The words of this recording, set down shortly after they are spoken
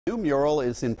New mural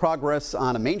is in progress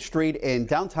on a main street in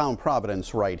downtown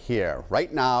Providence right here.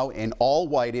 Right now, in all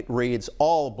white, it reads,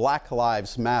 "All Black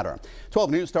Lives Matter."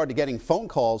 12 News started getting phone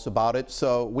calls about it,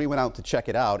 so we went out to check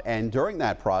it out. And during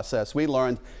that process, we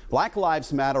learned Black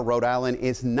Lives Matter Rhode Island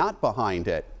is not behind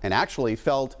it and actually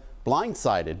felt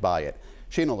blindsided by it.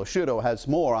 Sheena Lasciuto has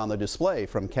more on the display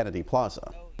from Kennedy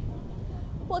Plaza.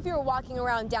 Well, if you were walking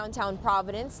around downtown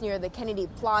Providence near the Kennedy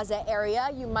Plaza area,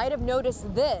 you might have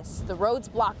noticed this. The road's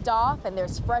blocked off and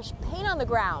there's fresh paint on the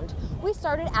ground. We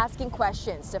started asking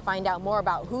questions to find out more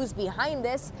about who's behind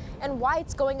this and why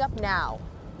it's going up now.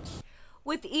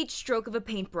 With each stroke of a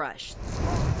paintbrush,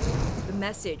 the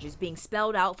message is being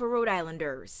spelled out for Rhode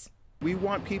Islanders. We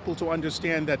want people to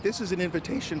understand that this is an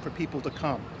invitation for people to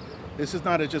come. This is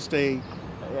not just an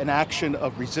action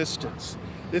of resistance.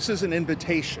 This is an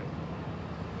invitation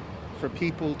for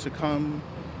people to come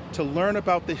to learn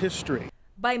about the history.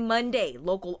 By Monday,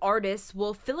 local artists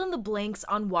will fill in the blanks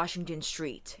on Washington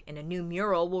Street, and a new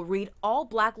mural will read "All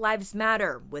Black Lives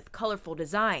Matter" with colorful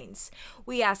designs.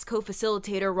 We asked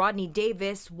co-facilitator Rodney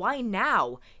Davis why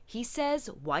now. He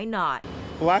says, why not?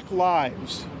 Black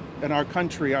lives in our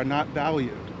country are not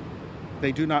valued.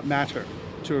 They do not matter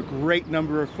to a great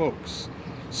number of folks.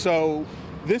 So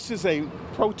this is a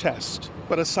protest,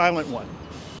 but a silent one.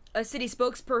 A city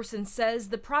spokesperson says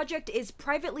the project is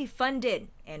privately funded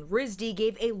and RISD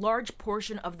gave a large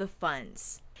portion of the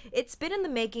funds. It's been in the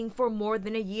making for more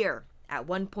than a year. At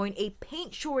one point, a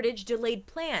paint shortage delayed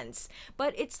plans,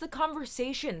 but it's the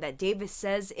conversation that Davis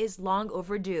says is long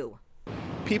overdue.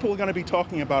 People are going to be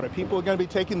talking about it. People are going to be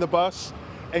taking the bus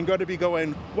and going to be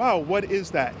going, wow, what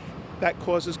is that? That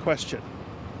causes question.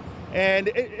 And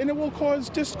it will cause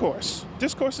discourse.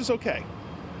 Discourse is okay.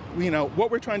 You know,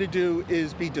 what we're trying to do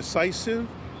is be decisive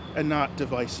and not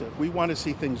divisive. We want to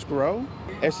see things grow.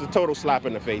 It's a total slap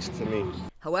in the face to me.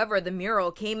 However, the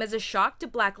mural came as a shock to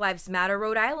Black Lives Matter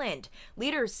Rhode Island.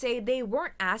 Leaders say they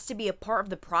weren't asked to be a part of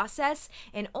the process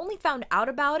and only found out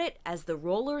about it as the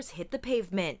rollers hit the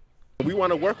pavement. We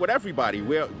want to work with everybody.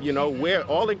 We're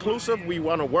all inclusive. We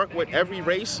want to work with every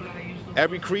race,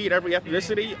 every creed, every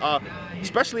ethnicity,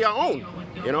 especially our own.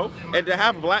 And to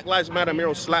have Black Lives Matter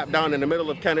mural slapped down in the middle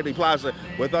of Kennedy Plaza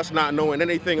with us not knowing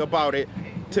anything about it,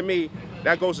 to me,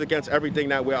 that goes against everything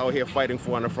that we're out here fighting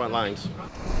for on the front lines.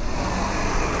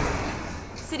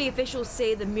 City officials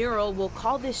say the mural will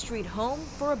call this street home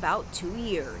for about 2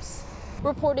 years.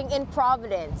 Reporting in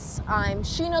Providence, I'm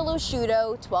Sheena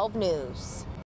Lasciuto, 12 News.